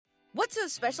What's so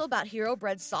special about Hero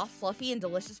Bread's soft, fluffy, and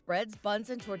delicious breads, buns,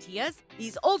 and tortillas?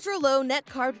 These ultra-low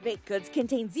net-carb baked goods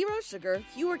contain zero sugar,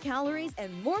 fewer calories,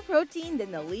 and more protein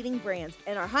than the leading brands,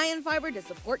 and are high in fiber to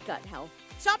support gut health.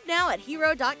 Shop now at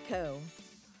Hero.co.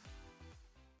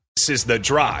 This is The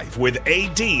Drive with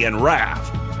AD and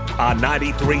Rav on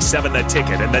 93.7 The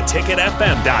Ticket and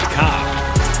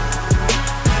theticketfm.com.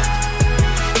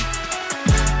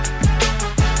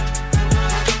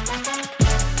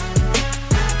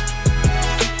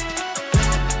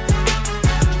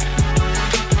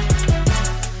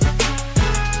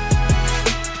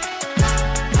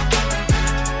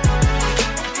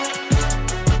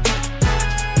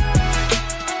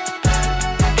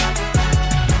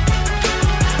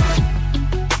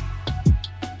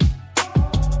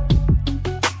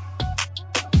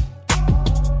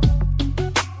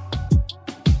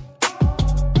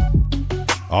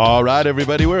 All right,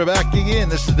 everybody, we're back again.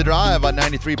 This is The Drive on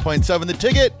 93.7 The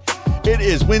Ticket. It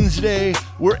is Wednesday.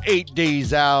 We're 8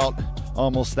 days out,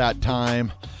 almost that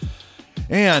time.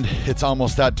 And it's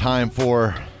almost that time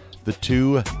for the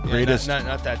two greatest...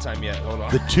 Not that time yet. Hold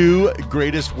on. The two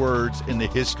greatest words in the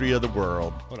history of the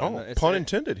world. Pun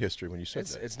intended history when you said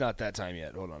that. It's not that time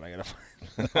yet. Hold on. I gotta.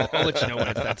 I'll let you know when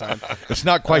it's that time. It's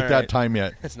not quite All that right. time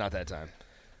yet. It's not that time.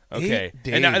 Okay.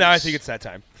 8 And now I think it's that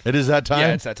time. It is that time?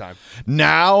 Yeah, it's that time.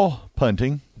 Now,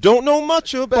 punting. Don't know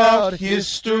much about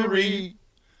history.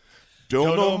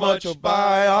 Don't know much of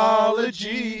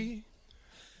biology.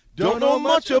 Don't know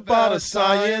much about a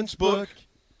science book.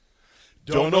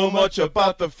 Don't know much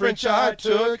about the French I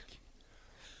took.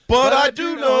 But I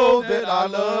do know that I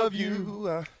love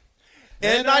you.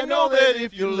 And I know that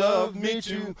if you love me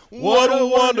too, what a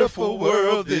wonderful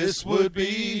world this would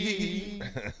be.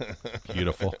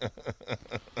 Beautiful.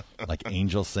 Like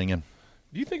angels singing.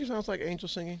 Do you think it sounds like angel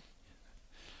singing?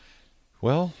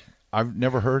 Well, I've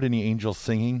never heard any angels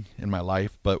singing in my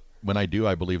life, but when I do,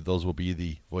 I believe those will be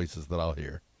the voices that I'll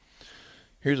hear.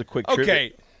 Here's a quick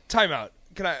Okay. Time out.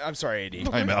 I'm sorry, AD.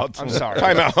 Time out. I'm sorry.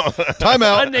 Time out. Time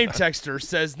out. Unnamed texter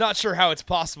says, not sure how it's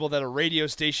possible that a radio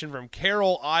station from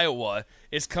Carroll, Iowa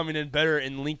is coming in better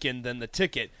in Lincoln than The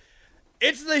Ticket.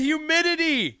 It's the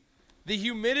humidity. The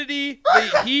humidity,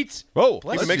 the heat. Oh,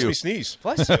 It makes me sneeze.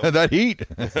 Bless you. that heat.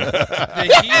 The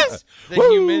heat, the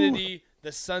humidity, the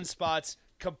sunspots,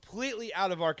 completely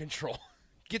out of our control.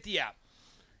 Get the app.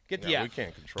 Get the We app.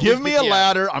 can't control Give it. me a Yeah.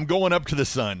 ladder. I'm going up to the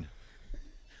sun.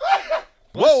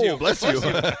 Bless Whoa, you. bless you.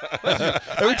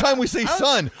 Every time we say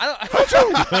sun. I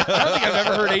don't think I've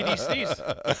ever heard AD sneeze.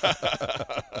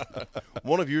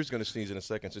 One of you is going to sneeze in a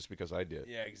second just because I did.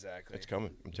 Yeah, exactly. It's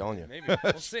coming. I'm telling you. Maybe.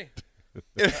 We'll see.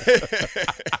 Can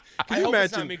I you hope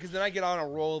it's not imagine? me because then I get on a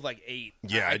roll of like 8.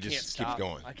 Yeah, I it just can't keeps stop.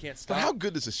 going. I can't But stop. how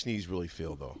good does a sneeze really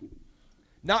feel, though?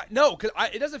 Because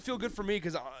it doesn't feel good for me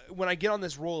because when I get on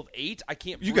this roll of 8, I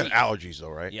can't. You breathe. got allergies, though,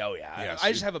 right? Yeah, oh yeah. Yeah,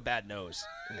 I just have a bad nose.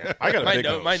 I got a big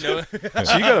nose. My nose. So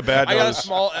you got a bad I got a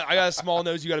nose. small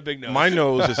nose. You got a big nose. My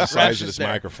nose is the size of just this there.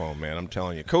 microphone, man. I'm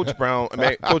telling you. Coach Brown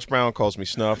calls me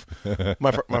Snuff.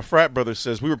 My frat brother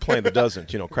says we were playing the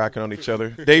dozens, cracking on each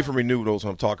other. Dave from Renew knows what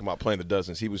I'm talking about, playing the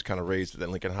dozens. He was kind of raised at that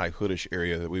Lincoln High hoodish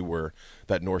area that we were,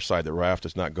 that north side that Raph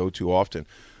does not go to often.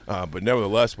 But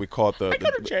nevertheless, we call it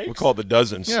the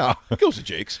dozens. Yeah. It goes to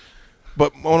Jake's.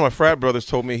 But one of my frat brothers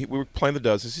told me, we were playing the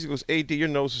dozens. He goes, AD, your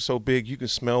nose is so big you can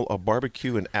smell a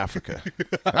barbecue in Africa.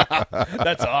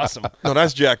 That's awesome. No,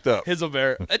 that's jacked up.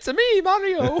 Hizzlebear. It's a me,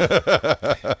 Mario.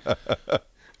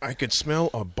 I could smell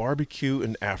a barbecue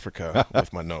in Africa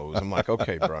with my nose. I'm like,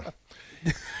 okay, bro.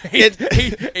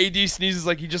 AD sneezes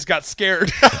like he just got scared.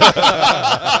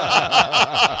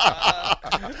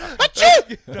 That's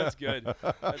good. That's good.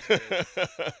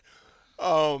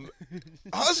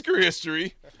 Husker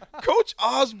history. Coach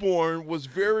Osborne was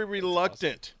very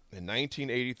reluctant in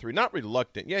 1983. Not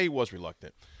reluctant. Yeah, he was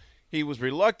reluctant. He was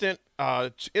reluctant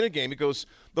in a game. He goes,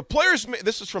 the players,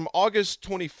 this is from August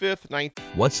 25th,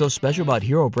 What's so special about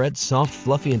Hero Bread's soft,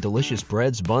 fluffy, and delicious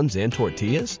breads, buns, and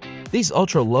tortillas? These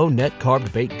ultra-low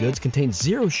net-carb baked goods contain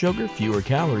zero sugar, fewer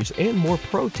calories, and more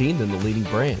protein than the leading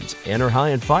brands, and are high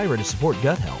in fiber to support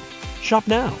gut health. Shop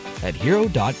now at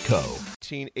Hero.co.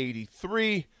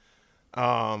 1983.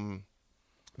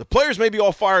 The players may be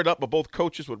all fired up, but both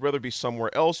coaches would rather be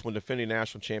somewhere else when defending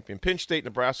national champion Penn State,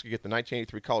 Nebraska get the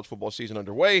 1983 college football season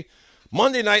underway.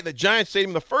 Monday night, the Giants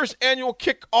Stadium, the first annual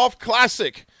kickoff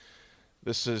classic.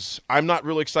 I'm not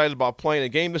really excited about playing a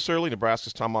game this early.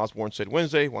 Nebraska's Tom Osborne said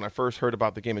Wednesday, when I first heard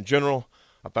about the game in general,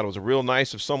 I thought it was real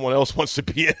nice if someone else wants to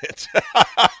be in it.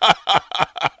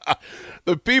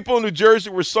 The people in New Jersey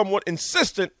were somewhat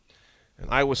insistent and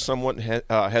I was somewhat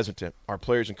hesitant. Our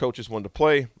players and coaches wanted to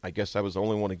play. I guess I was the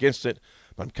only one against it.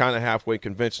 But I'm kind of halfway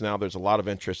convinced now there's a lot of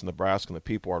interest in Nebraska, and the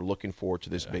people are looking forward to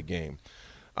this big game.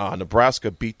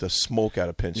 Nebraska beat the smoke out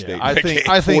of Penn State. I think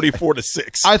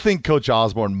 44-6. I think Coach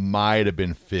Osborne might have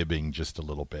been fibbing just a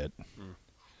little bit.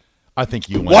 I think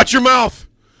you watch your mouth.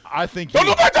 I think don't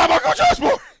go back down about Coach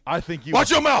Osborne. I think you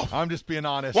watch your mouth. I'm just being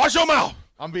honest. Watch your mouth.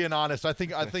 I'm being honest. I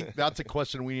think that's a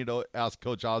question we need to ask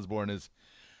Coach Osborne. Is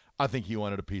I think he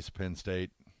wanted a piece of Penn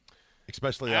State,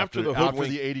 especially after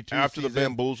the 82 after season. The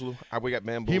bamboozle. We got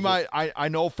bamboozled. He might. I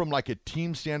know from like a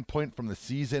team standpoint from the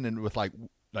season and with like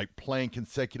playing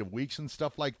consecutive weeks and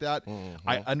stuff like that. Mm-hmm.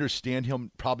 I understand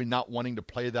him probably not wanting to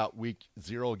play that week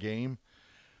 0 game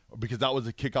because that was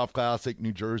a kickoff classic,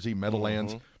 New Jersey,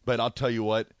 Meadowlands. Mm-hmm. But I'll tell you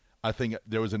what, I think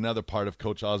there was another part of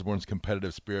Coach Osborne's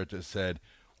competitive spirit that said,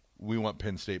 we want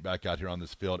Penn State back out here on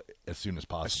this field as soon as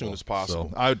possible. As soon as possible.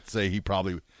 So I would say he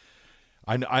probably –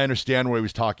 I understand what he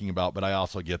was talking about, but I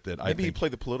also get that. Maybe he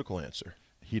played the political answer.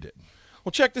 He did.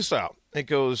 Well, check this out. It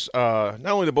goes not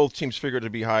only did both teams figure to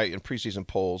be high in preseason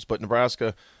polls, but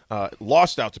Nebraska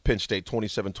lost out to Penn State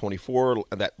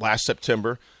 27-24 that last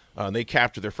September. They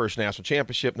captured their first national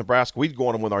championship. Nebraska, we'd go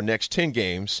on and win our next 10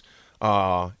 games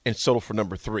and settle for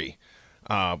number 3.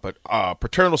 But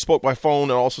Paterno spoke by phone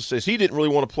and also says he didn't really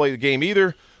want to play the game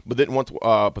either, but didn't want to.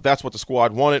 But that's what the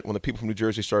squad wanted. When the people from New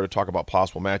Jersey started to talk about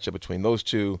possible matchup between those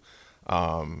two,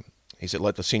 he said,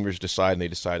 let the seniors decide, and they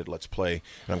decided, let's play.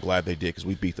 And I'm glad they did because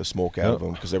we beat the smoke out of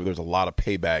them because there was a lot of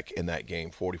payback in that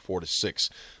game, 44-6.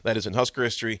 That is in Husker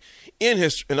history. In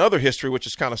other history, which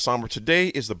is kind of somber, today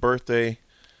is the birthday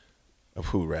of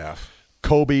who, Raph?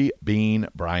 Kobe Bean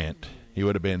Bryant. He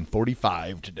would have been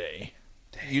 45 today.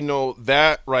 You know,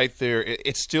 that right there,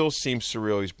 it still seems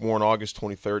surreal. He's born August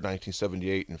 23rd,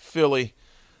 1978 in Philly.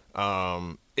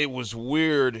 It was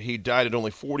weird. He died at only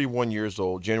 41 years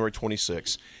old, January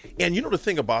 26th. And you know the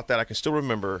thing about that, I can still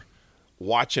remember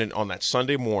watching it on that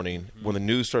Sunday morning when the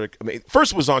news started. I mean,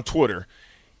 first it was on Twitter,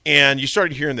 and you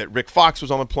started hearing that Rick Fox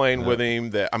was on the plane with him,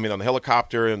 on the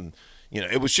helicopter, and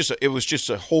it was just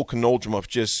a whole conundrum of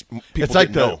just people it's like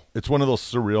didn't know. It's one of those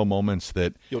surreal moments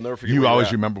that you'll never forget. You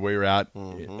always remember where you're at,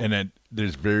 and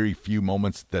there's very few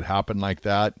moments that happen like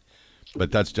that.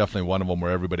 But that's definitely one of them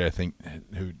where everybody, I think,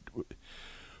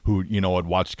 who had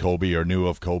watched Kobe or knew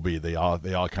of Kobe, they all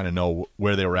kind of know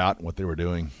where they were at and what they were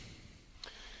doing.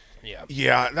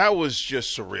 Yeah, that was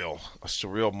just surreal, a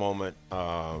surreal moment.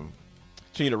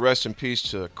 Continue to rest in peace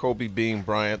to Kobe Bean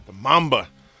Bryant, the Mamba.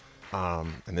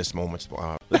 In this moment,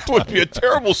 that would be a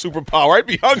terrible superpower. I'd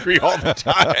be hungry all the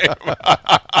time.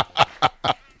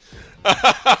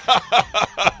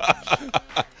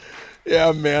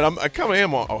 Yeah, man, I kind of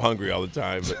am hungry all the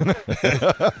time.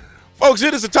 But folks,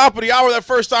 it is the top of the hour. That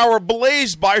first hour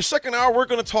blazed by. Second hour, we're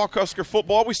going to talk Husker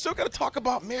football. We still got to talk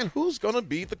about, who's going to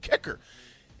be the kicker.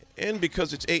 And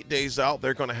because it's 8 days out,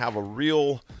 they're going to have a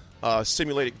real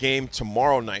simulated game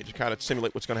tomorrow night to kind of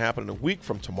simulate what's going to happen in a week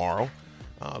from tomorrow.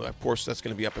 Of course, that's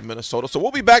going to be up in Minnesota. So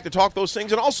we'll be back to talk those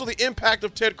things. And also the impact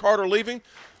of Ted Carter leaving.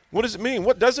 What does it mean?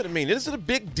 What doesn't it mean? Is it a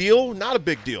big deal? Not a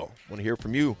big deal. I want to hear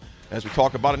from you as we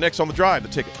talk about it next on The Drive, The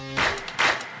Ticket.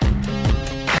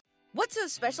 What's so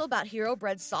special about Hero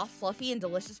Bread's soft, fluffy, and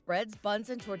delicious breads, buns,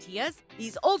 and tortillas?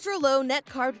 These ultra-low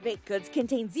net-carb baked goods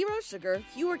contain 0 sugar,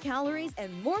 fewer calories,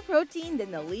 and more protein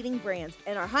than the leading brands,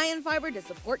 and are high in fiber to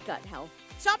support gut health.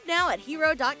 Shop now at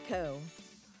hero.co.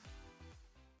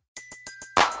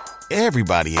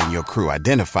 Everybody in your crew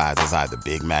identifies as either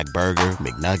Big Mac Burger,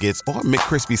 McNuggets, or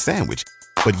McCrispy Sandwich.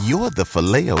 But you're the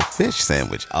Filet-O-Fish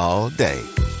Sandwich all day.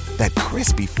 That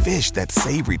crispy fish, that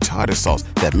savory tartar sauce,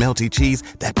 that melty cheese,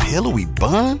 that pillowy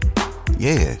bun.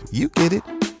 Yeah, you get it.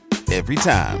 Every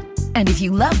time. And if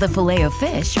you love the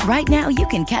Filet-O-Fish, right now you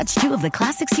can catch 2 of the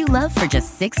classics you love for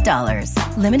just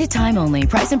 $6. Limited time only.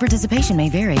 Price and participation may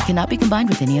vary. Cannot be combined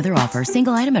with any other offer.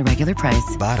 Single item at regular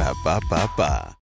price. Ba-da-ba-ba-ba.